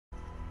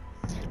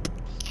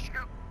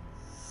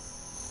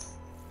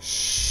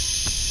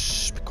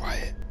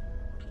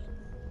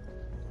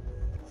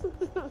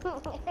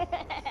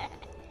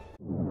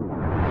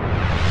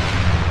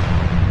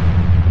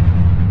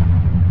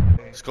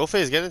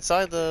Skullface, get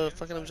inside the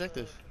fucking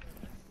objective.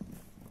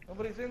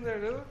 Nobody's in there,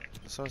 dude.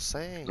 That's what I'm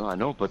saying. No, I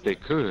know, but they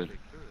could.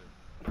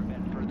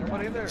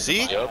 Nobody in there.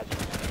 See? Yep.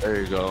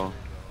 There you go.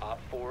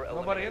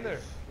 Nobody in there.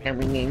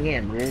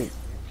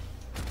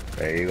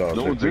 There you go.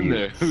 No one's in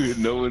there.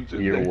 No one's in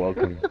there. You're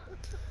welcome.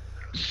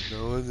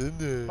 No one's in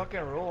there.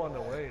 Fucking roll on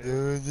the way. No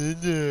one's in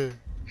there.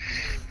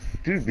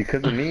 Dude,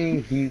 because of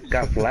me, he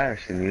got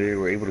flashed and we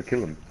were able to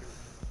kill him.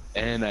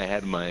 And I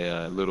had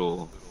my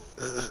little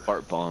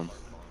fart bomb.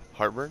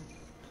 Heartburn?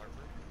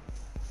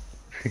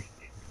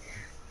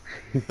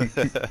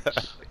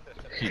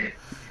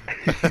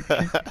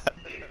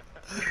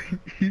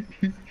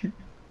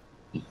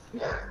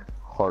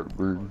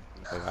 Heartburn.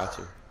 I got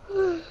you.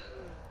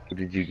 What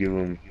did you give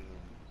him?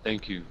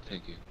 Thank you,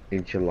 thank you.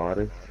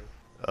 Enchiladas?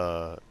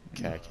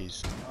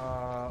 Khakis.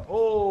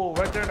 Oh,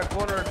 right there in the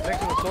corner next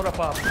to the soda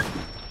pop.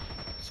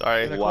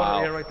 Sorry. In the Wow.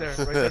 corner, yeah, right there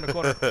in the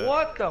corner.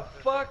 What the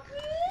fuck?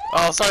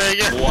 Oh, sorry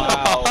again.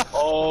 Wow.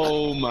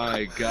 Oh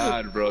my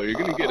god, bro. You're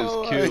gonna get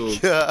us killed.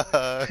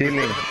 God.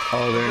 Ceiling.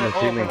 Oh, they're in the Oh,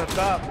 ceiling. from the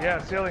top.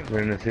 Yeah, ceiling.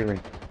 They're in the ceiling.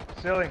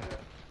 Ceiling.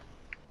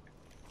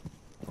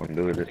 I'm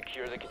doing it.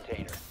 Secure the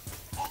container.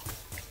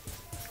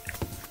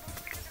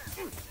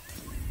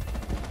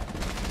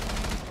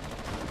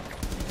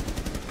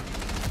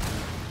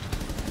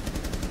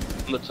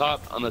 On the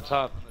top, on the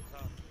top.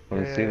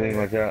 On the ceiling,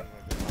 watch out.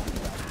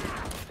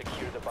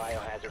 Secure the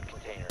biohazard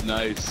container.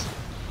 Nice.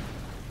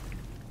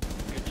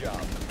 Good job.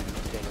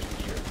 Container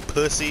secure.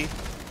 Pussy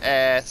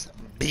ass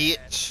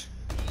bitch.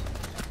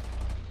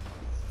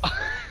 What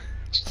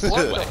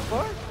the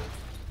fuck?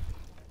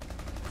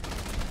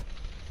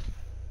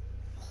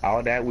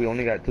 All that, we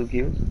only got 2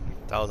 kills?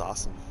 That was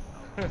awesome.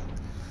 2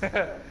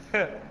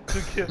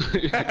 kills.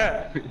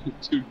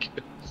 2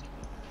 kills.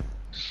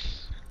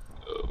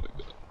 Oh my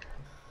god.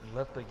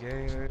 Left the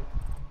game.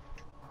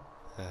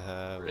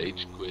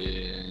 Rage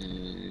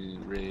quit.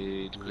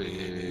 Rage quit.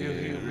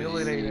 You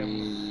humiliate him.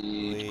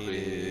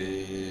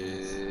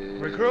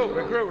 Rage quit.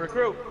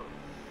 Recruit.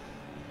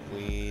 We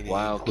need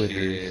Wow, quitters.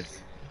 kid.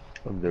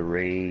 Of the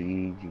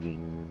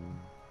raging.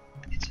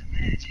 It's a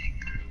magic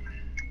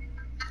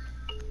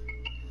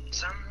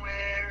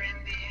somewhere in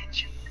the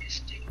ancient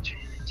mystic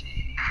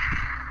trinity.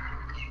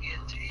 You get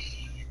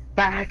 3.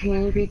 5,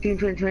 10, 15,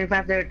 20,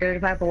 25, 30,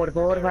 35, 40,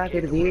 45,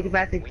 50,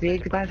 55, 60,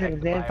 65,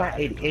 70, 75,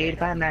 80,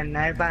 85, 90,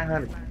 95,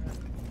 100.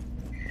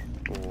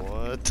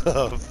 What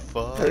the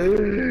fuck? 5,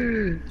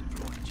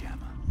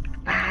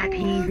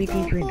 10,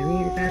 15, 20,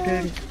 25,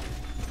 30.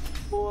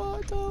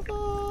 What the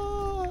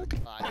fuck?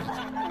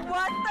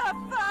 What the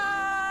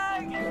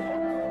fuck?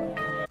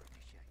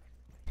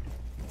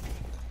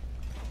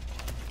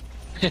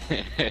 Down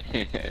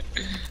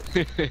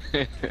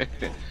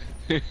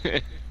to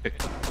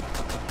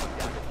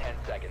 10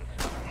 seconds.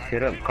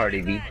 Shut up,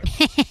 Cardi B.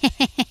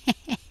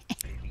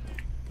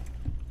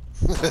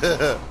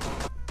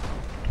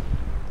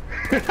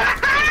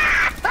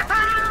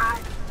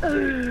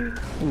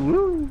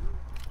 Woo!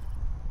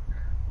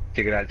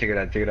 Check it out.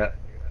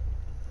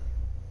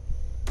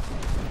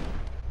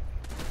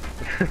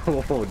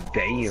 Oh,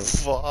 damn.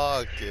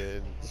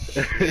 Fucking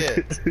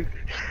shit.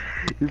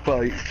 You're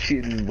probably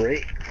shitting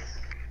bricks.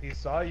 He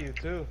saw you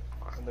too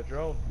on the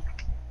drone.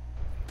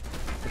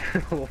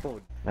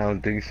 I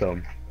don't think so.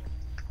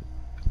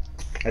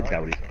 That's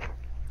how it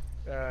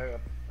is.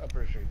 I'm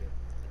pretty sure he did.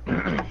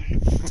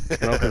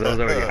 No, because I was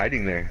already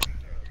hiding there.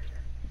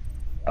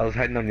 I was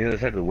hiding on the other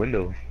side of the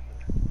window.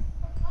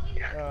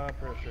 I'm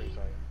pretty sure he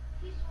saw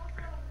you.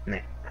 Nah.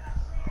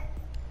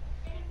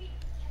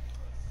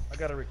 I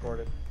gotta record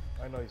it.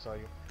 I know he saw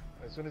you.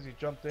 As soon as he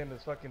jumped in,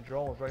 his fucking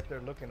drone was right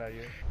there looking at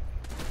you.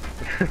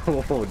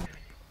 Oh.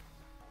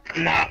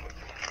 Nah.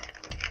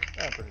 I'm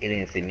He pretty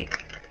didn't see me.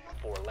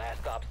 4 last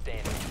stop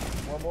standing.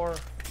 sure. One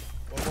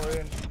more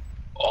in.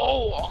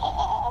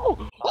 Oh!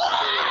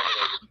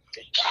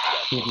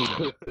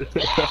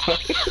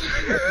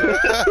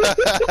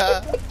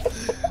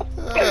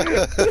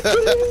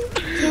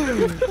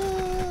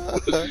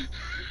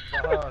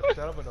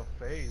 Shut up in the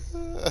face.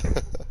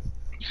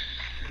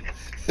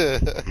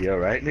 You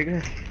alright,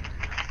 nigga?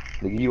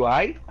 Nigga, you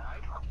alright?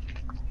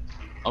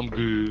 I'm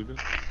good.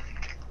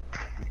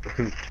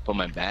 But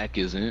my back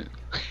isn't.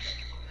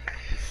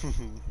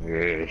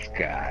 This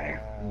guy.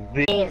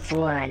 This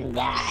one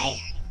guy.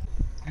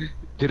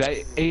 Did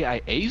I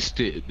aced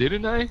it,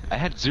 didn't I? I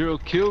had 0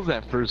 kills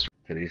at first.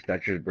 Today's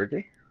Thatcher's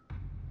birthday?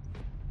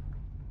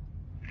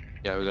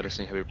 Yeah, we gotta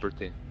sing happy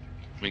birthday.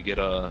 We get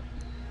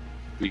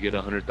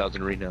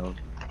 100,000 renown.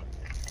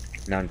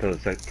 Not until the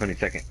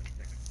 22nd.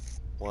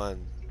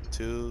 1,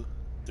 2,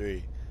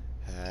 3.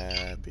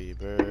 Happy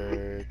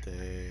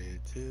birthday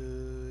to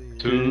you.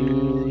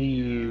 To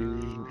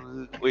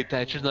you. Wait,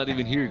 Thatcher's not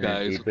even here,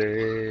 guys. Happy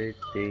birthday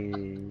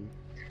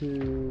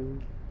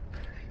to.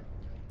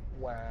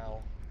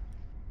 Wow.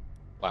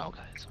 Wow,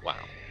 guys. Wow.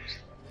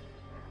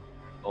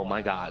 Oh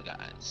my god,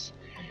 guys.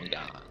 Oh my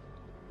god.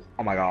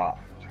 Oh my god.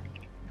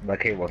 The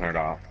cable turned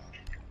off.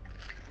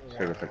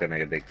 Sure looks like a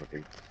nigga day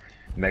cookie.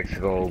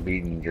 Mexico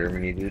beating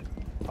Germany, dude.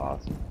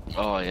 Awesome.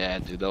 Oh yeah,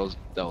 dude, that was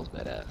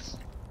badass.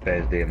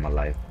 Best day of my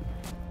life.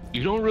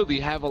 You don't really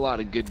have a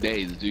lot of good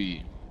days, do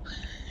you?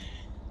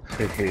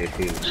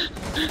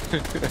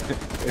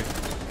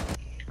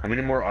 How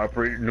many more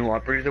new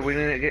operators are we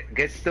gonna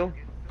get still?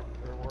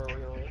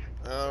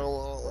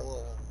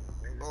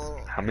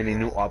 How many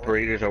new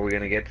operators are we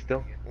gonna get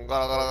still?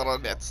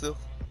 Get still.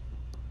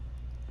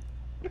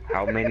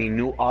 How many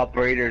new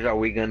operators are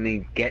we gonna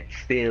get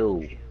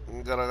still?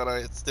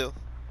 Gotta get still.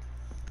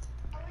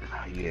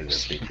 Oh, you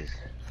guys are bitches.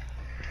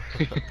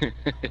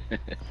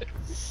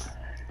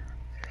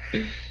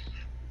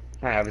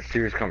 I have a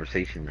serious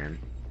conversation, man.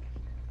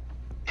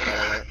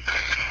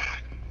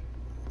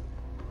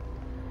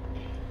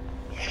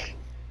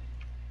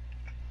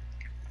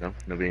 No,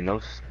 nobody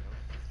knows.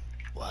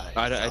 Why?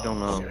 I don't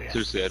know.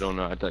 Seriously, I don't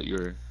know. I thought you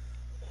were.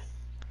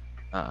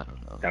 I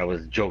don't know. I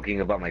was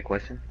joking about my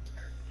question.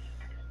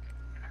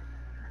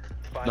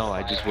 No,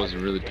 I just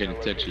wasn't really paying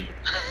attention.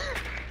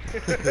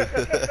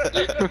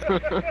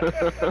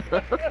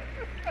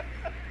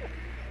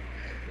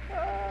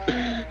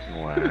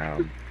 Wow.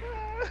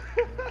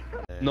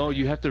 No,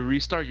 you have to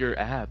restart your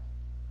app.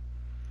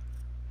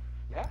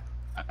 Yeah?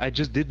 I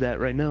just did that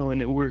right now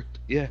and it worked.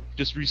 Yeah,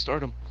 just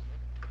restart them.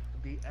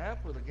 The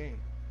app or the game?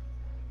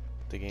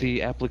 The game.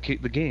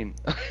 The game.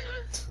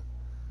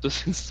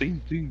 Just the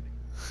same thing.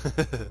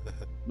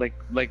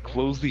 Like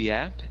close the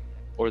app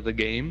or the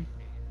game,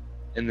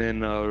 and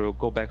then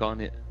go back on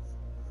it.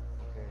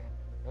 Okay.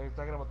 Are you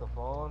talking about the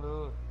phone,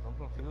 dude? I'm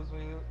confused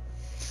with you.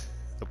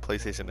 The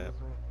PlayStation app.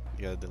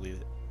 You gotta delete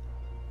it.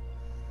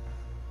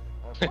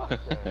 Fuck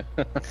that.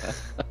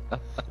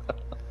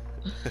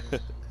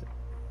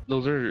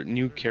 Those are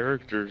new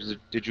characters.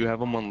 Did you have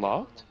them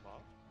unlocked?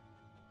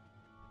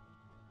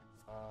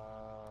 I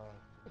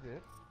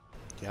did.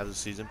 Do you have the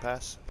season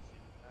pass?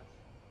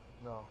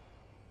 No.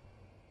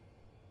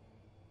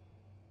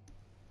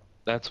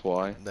 That's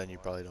why. Then you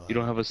probably don't. You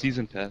don't have a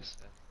season pass.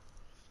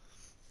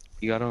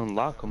 You gotta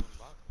unlock them.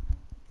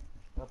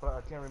 No, but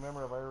I can't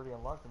remember if I already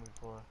unlocked them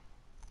before.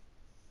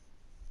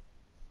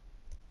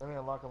 Let me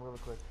unlock them really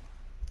quick.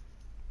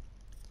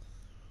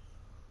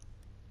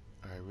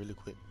 Alright, really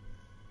quick.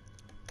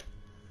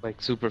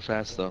 Like super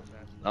fast though,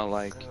 not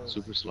like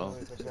super slow.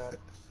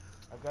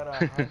 I got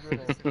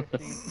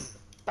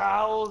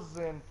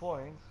 150,000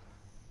 points.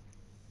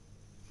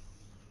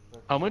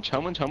 How much? How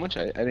much? How much?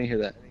 I didn't hear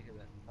that.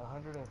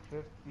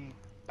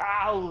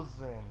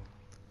 150,000.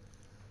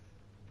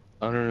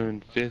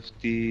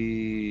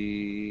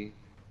 150.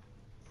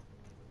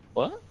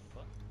 What?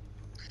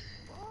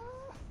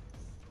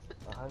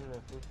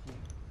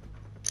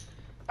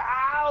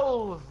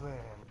 150,000.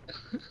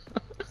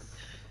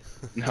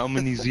 And how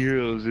many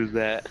zeros is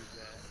that?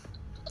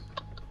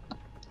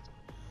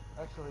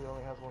 Actually, it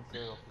only has one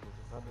zero because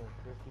it's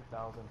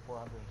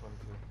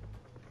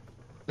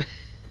 150,422.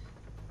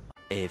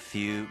 A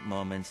few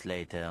moments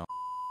later.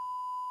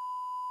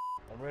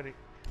 I'm ready.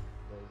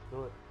 Let's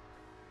do it.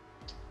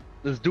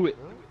 Let's do it.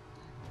 Really?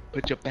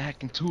 Put your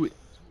back into it.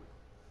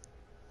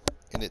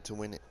 In it to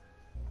win it.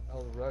 I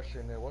was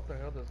rushing there. What the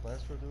hell does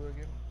Lancer do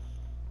again?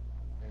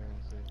 Let me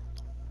see.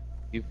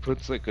 He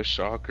puts like a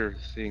shocker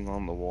thing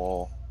on the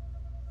wall.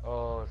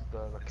 Oh, it's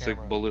the It's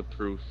camera. like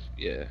bulletproof.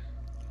 Yeah. Yeah,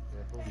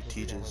 bulletproof He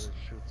teaches. camera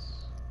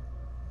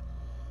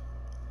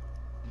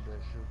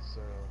that shoots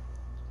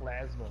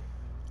plasma.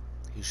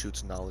 He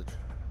shoots knowledge.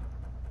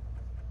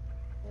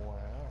 Wow.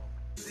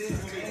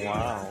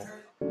 Wow.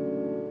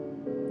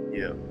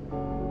 Yeah.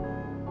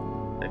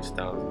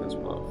 HexThousand this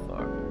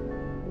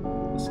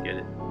motherfucker. Let's get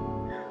it.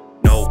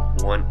 No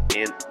one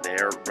in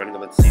there. Running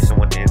up and see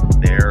someone in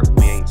there.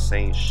 We ain't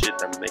saying shit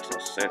that makes no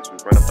sense. We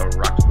run up the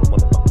rocks with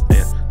motherfucker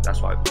then.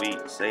 That's why we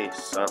say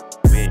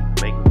something. We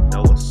ain't making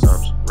no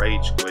assumption.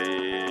 Rage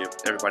quit.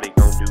 Everybody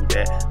gon' do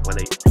that when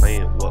they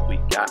playing what we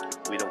got.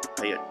 We don't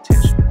pay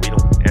attention. We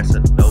don't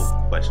answer no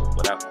questions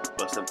without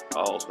busting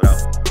balls,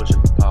 without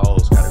pushing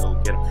balls. Gotta go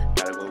get 'em.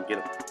 Gotta go get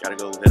 'em. Gotta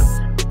go hit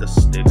 'em with the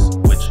sticks.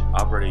 Which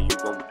operator you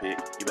gon' pick?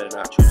 You better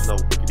not choose no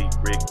rickety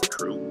Rick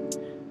crew.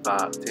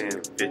 5,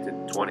 10,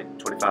 15, 20,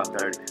 25,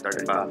 30,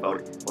 35,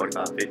 40,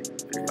 45, 50,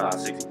 55,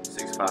 60,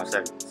 65,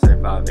 70,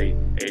 75, 80,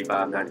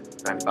 85, 90,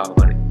 95,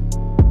 100.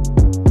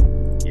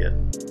 Yeah. You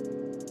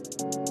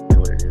know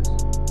what it is.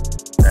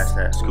 That's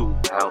that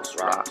schoolhouse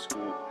rock.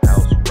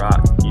 Schoolhouse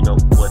rock. You know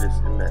what is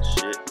in that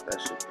shit? That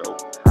shit go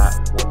hot.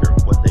 Wonder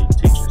what they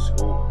teach in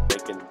school.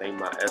 Making they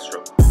my maestro.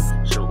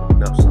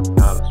 Showing up some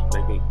knowledge.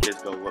 Making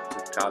kids go up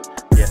to college.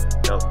 Yeah,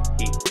 no,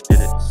 he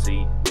didn't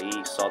see me.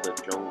 Saw the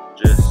drone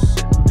just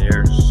sitting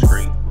there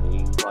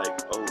screaming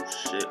like, oh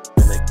shit,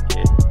 gonna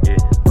get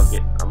it. Fuck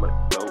it, I'ma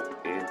go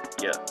in.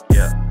 Yeah,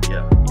 yeah,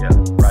 yeah, yeah.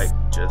 Right,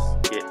 just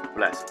get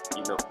blasted.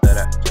 You know that I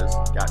just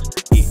got you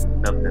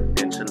eating up them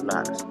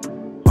enchiladas.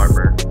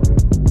 Heartburn.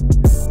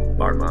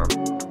 Bar mom.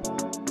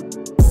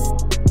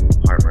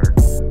 Heartburn.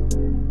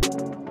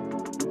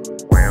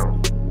 Wow.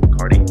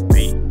 Cardi B.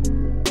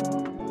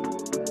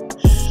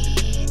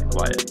 Shh,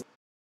 quiet.